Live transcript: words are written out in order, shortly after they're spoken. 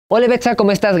Hola Betsa,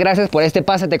 ¿cómo estás? Gracias por este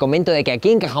pase. Te comento de que aquí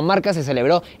en Cajamarca se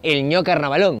celebró el ño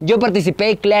Carnavalón. Yo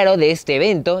participé, claro, de este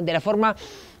evento de la forma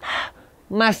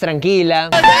más tranquila,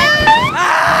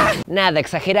 nada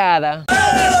exagerada,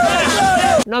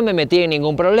 no me metí en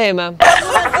ningún problema,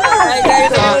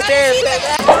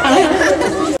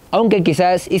 aunque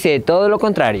quizás hice todo lo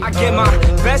contrario.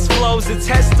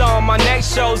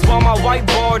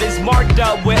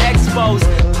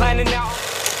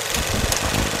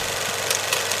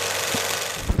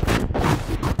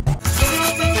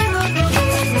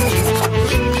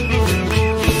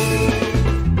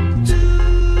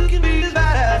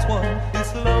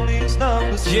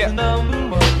 Yeah,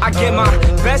 I get my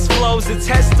best flows, the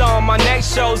test on my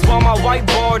next shows while my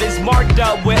whiteboard is marked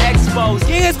up with expos.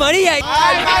 ¿Quién es María? ¡Ay,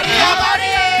 María,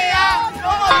 María!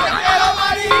 ¡Cómo te quiero,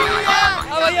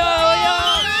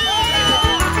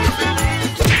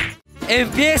 María!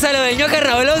 Empieza lo del ño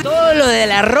Carnavalón, todo lo de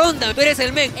la ronda. Tú eres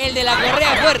el men, el de la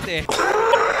correa fuerte.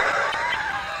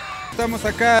 Estamos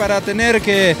acá para tener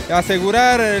que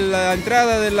asegurar la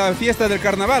entrada de la fiesta del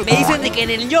carnaval. Me dicen de que en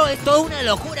el ño es toda una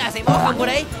locura, se mojan por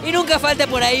ahí y nunca falta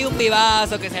por ahí un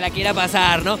vivazo que se la quiera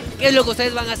pasar, ¿no? ¿Qué es lo que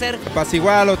ustedes van a hacer?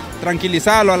 Apaciguarlo,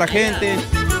 tranquilizarlo a la gente.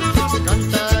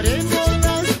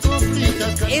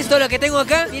 Esto, lo que tengo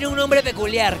acá, tiene un nombre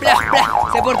peculiar. Plas, plas,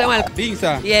 se porta mal.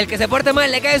 Pinza. Y el que se porta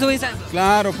mal le cae su pinzazo.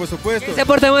 Claro, por supuesto. ¿Quién se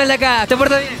porta mal de acá? ¿Se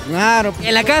porta bien? Claro. ¿Y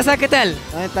en la casa qué tal?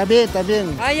 También,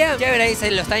 también. Ah, ya. Chévere, ahí se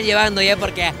lo están llevando ya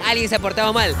porque alguien se ha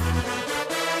portado mal.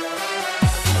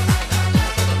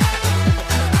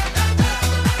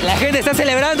 La gente está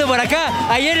celebrando por acá.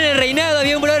 Ayer en el reinado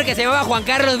había un brother que se llamaba Juan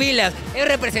Carlos Vilas. Es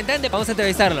representante, vamos a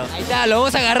entrevistarlo. Ahí está, lo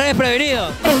vamos a agarrar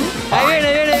desprevenido. Ahí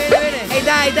viene.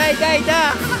 Ahí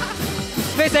está.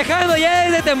 Festejando ya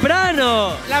desde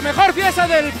temprano. La mejor fiesta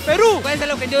del Perú. ¿Cuál es el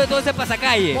objetivo de todo ese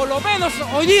pasacalle? Por lo menos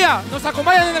hoy día nos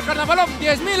acompañan en el carnavalón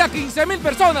 10.000 a 15.000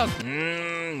 personas.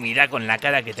 Mira con la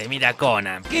cara que te mira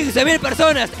Conan. 15.000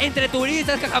 personas entre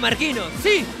turistas cajamarquinos.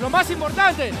 Sí, lo más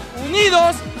importante,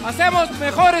 unidos hacemos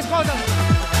mejores cosas.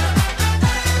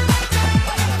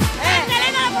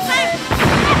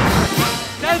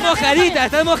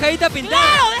 Estás mojadita pintada.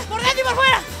 ¡Claro! ¡Por dentro y por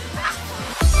fuera!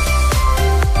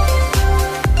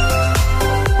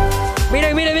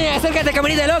 Mira, acércate,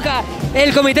 camarita loca.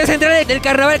 El Comité Central del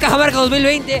Carnaval Cajamarca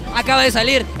 2020 acaba de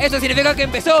salir. Eso significa que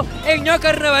empezó el ño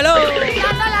Carnavalón.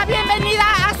 Dando la bienvenida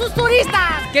a sus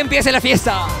turistas. Que empiece la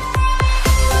fiesta.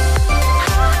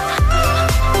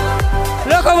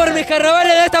 Loco por mis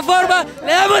carnavales, de esta forma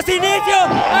le damos inicio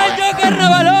al ño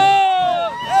Carnavalón.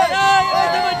 ¡Ay,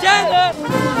 estamos changos!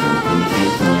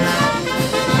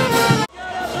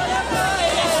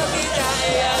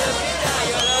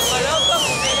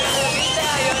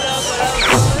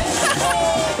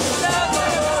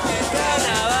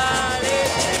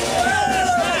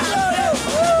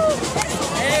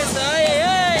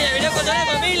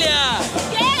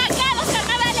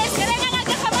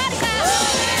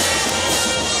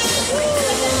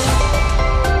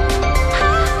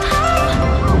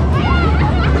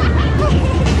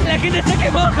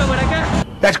 Moja por acá.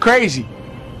 That's crazy.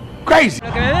 Crazy.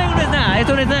 Lo que me ven no es nada,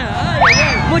 esto no es nada. Ay.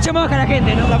 Mucha moja la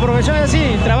gente, ¿no? La profesión es así,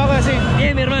 el trabajo es así.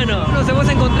 Bien, mi hermano. Nos hemos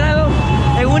encontrado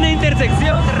en una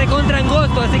intersección recontra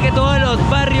angosto, así que todos los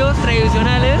barrios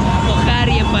tradicionales mojar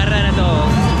y embarrar a todos.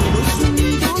 Todos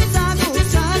unidos a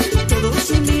gozar, todos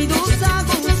unidos a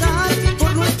gozar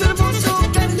por nuestro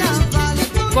hermoso carnaval.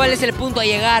 ¿Cuál es el punto a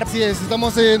llegar? Así es,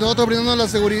 estamos nosotros brindando la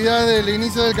seguridad del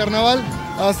inicio del carnaval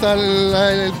hasta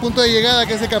el punto de llegada,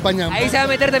 que es el Capañán. Ahí se va a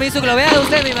meter también su globeado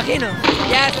usted, me imagino.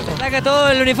 Ya se saca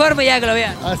todo el uniforme y ya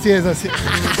globea. Así es, así es.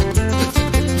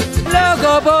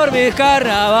 Loco por mis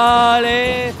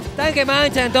carnavales. Están que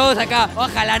manchan todos acá.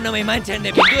 Ojalá no me manchen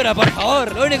de pintura, por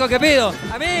favor. Lo único que pido.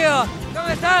 Amigo, ¿cómo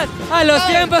estás? A los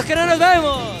tiempos que no nos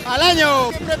vemos. Al año.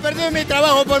 Siempre he perdido mi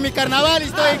trabajo por mi carnaval y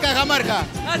estoy en Cajamarca.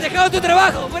 ¿Has dejado tu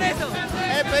trabajo por eso?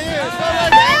 He pedido.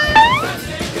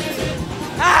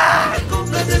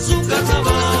 De su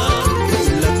carnaval,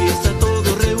 la fiesta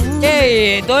todo reúne.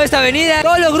 Hey, en toda esta avenida,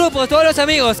 todos los grupos, todos los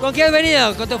amigos. ¿Con quién has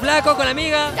venido? ¿Con tu flaco, con la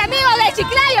amiga? Amigos de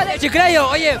Chiclayo. De Chiclayo.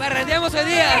 Oye, parrandeamos hoy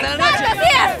día, hasta la noche.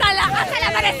 Sí, hasta la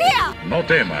amanecida. No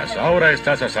temas, ahora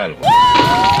estás a salvo.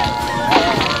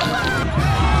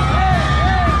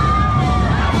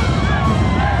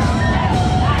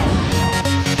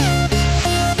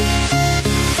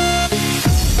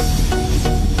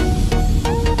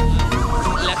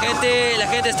 La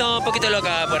gente está un poquito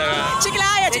loca por acá.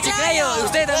 Chiclayo. ¿De Chiclayo?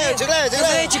 ¿Usted también? Chiclayo. Yo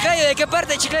soy de Chiclayo. ¿De qué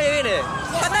parte de Chiclayo viene?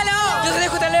 Juataleo. Yo soy de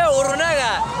Juataleo,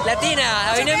 Urrunaga,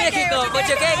 Latina, Avenida México,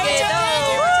 Mochoqueque, todo.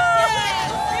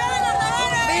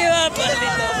 ¡Viva,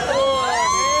 Palito!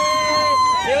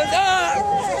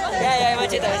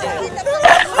 Mechita.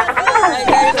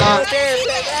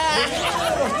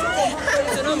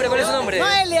 ¿Cuál es su nombre?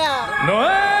 Noelia.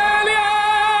 Noelia.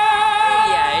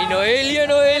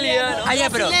 Ah, ya,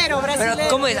 pero Brasilero.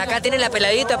 ¿cómo es? ¿Acá tiene la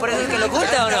peladita, por eso es que lo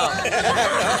oculta o no?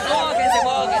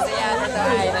 Móquense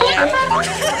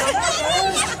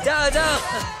ya. Chao.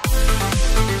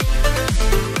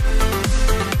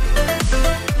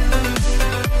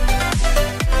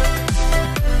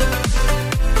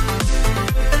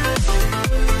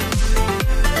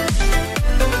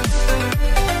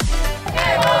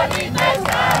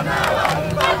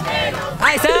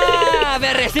 ¡Ahí está!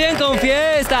 ¡Me reciben con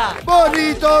fiesta!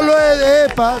 Bonito lo he de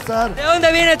pasar. ¿De dónde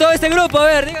viene todo este grupo? A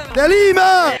ver, dígame. ¡De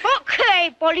Lima! Ok,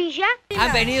 polilla.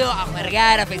 ¿Han venido a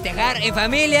juergar, a festejar en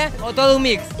familia o todo un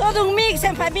mix? Todo un mix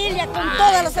en familia con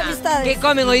todas las amistades. ¿Qué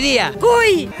comen hoy día?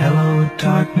 ¡Cuy! Hello,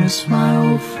 darkness, my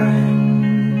old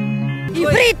friend. Y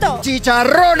frito.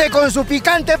 Chicharrones con su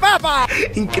picante papa.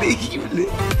 Increíble.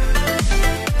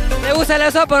 ¿Te gusta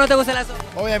la sopa o no te gusta la sopa?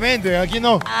 Obviamente, aquí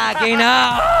no. Aquí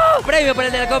no. Premio para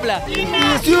el de la copla. Mi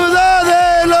ciudad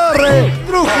de los reyes,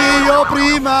 Trujillo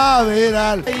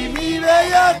primaveral. Y mi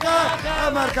bella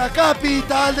Cajamarca,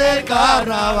 capital del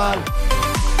carnaval.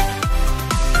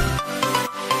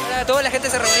 Ahora toda la gente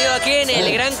se ha reunido aquí en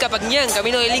el Gran Capacñán,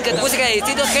 camino del Inca. Música de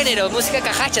distintos géneros, música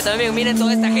cajacha también. Miren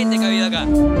toda esta gente que ha habido acá.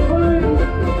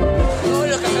 Todos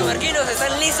los cajamarquinos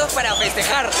están listos para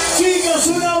festejar. Chicos,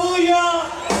 una bulla.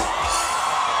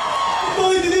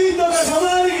 Muy lindo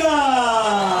Cajamarca.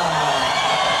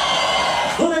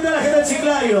 ¿Dónde está la gente del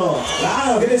Chiclayo?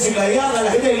 Claro, gente de Chiclayana,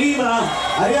 la gente de Lima,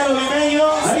 arriba los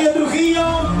limeños, arriba Trujillo.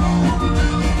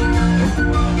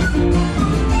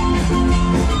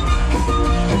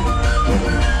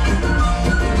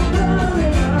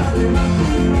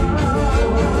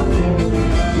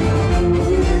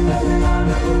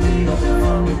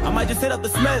 I might just hit up the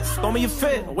Smiths, throw me a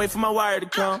fit, wait for my wire to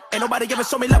come. Ain't nobody ever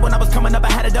show me love when I was coming up.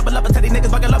 I had to double up and tell these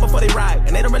niggas buckle up before they ride.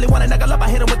 And they don't really want to knuckle up, I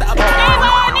hit them with the upper. ¡Qué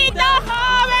bonito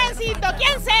jovencito!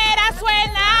 ¿Quién será su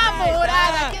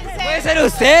enamorada? ¿Quién será? Puede ser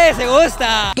usted, se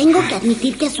gusta. Tengo que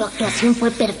admitir que su actuación fue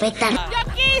perfecta.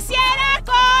 Yo quisiera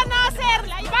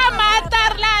conocerla y va a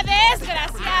matar la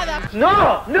desgraciada.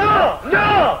 ¡No! Va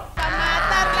a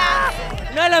matarla.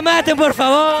 No la maten, por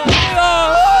favor.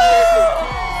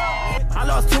 I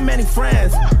lost too many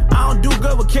friends. I don't do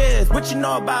good with kids. What you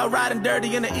know about riding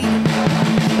dirty in the evening?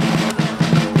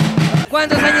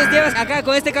 ¿Cuántos años llevas acá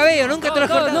con este cabello? ¿Nunca te lo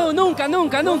has cortado? No, nunca.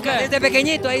 Desde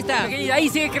pequeñito, ahí está. Ahí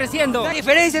sigue creciendo. Las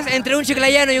diferencias entre un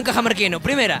chiclayano y un cajamarquino.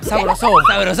 Primera. Sabrosón.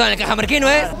 Sabrosón. El cajamarquino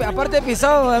es... Aparte de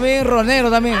pisado, también ronero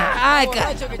también. Ah,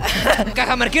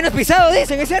 cajamarquino es pisado,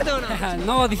 dicen, ¿es cierto o no?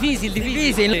 No, difícil.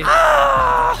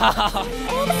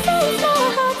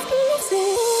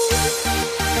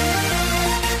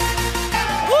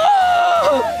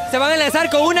 Se van a lanzar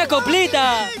con una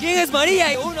coplita. ¿Quién es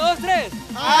María? 1, 2, 3.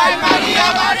 ¡Ay,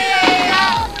 María,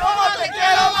 María! ¿Cómo te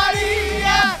quiero,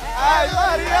 María? ¡Ay,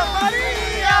 María,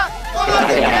 María! ¿Cómo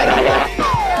te quiero, María?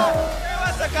 ¿Te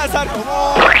vas a casar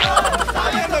como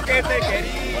sabiendo que te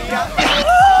quería?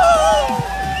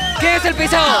 ¿Quién es el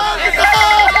pisado?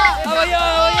 ¡Vamos yo!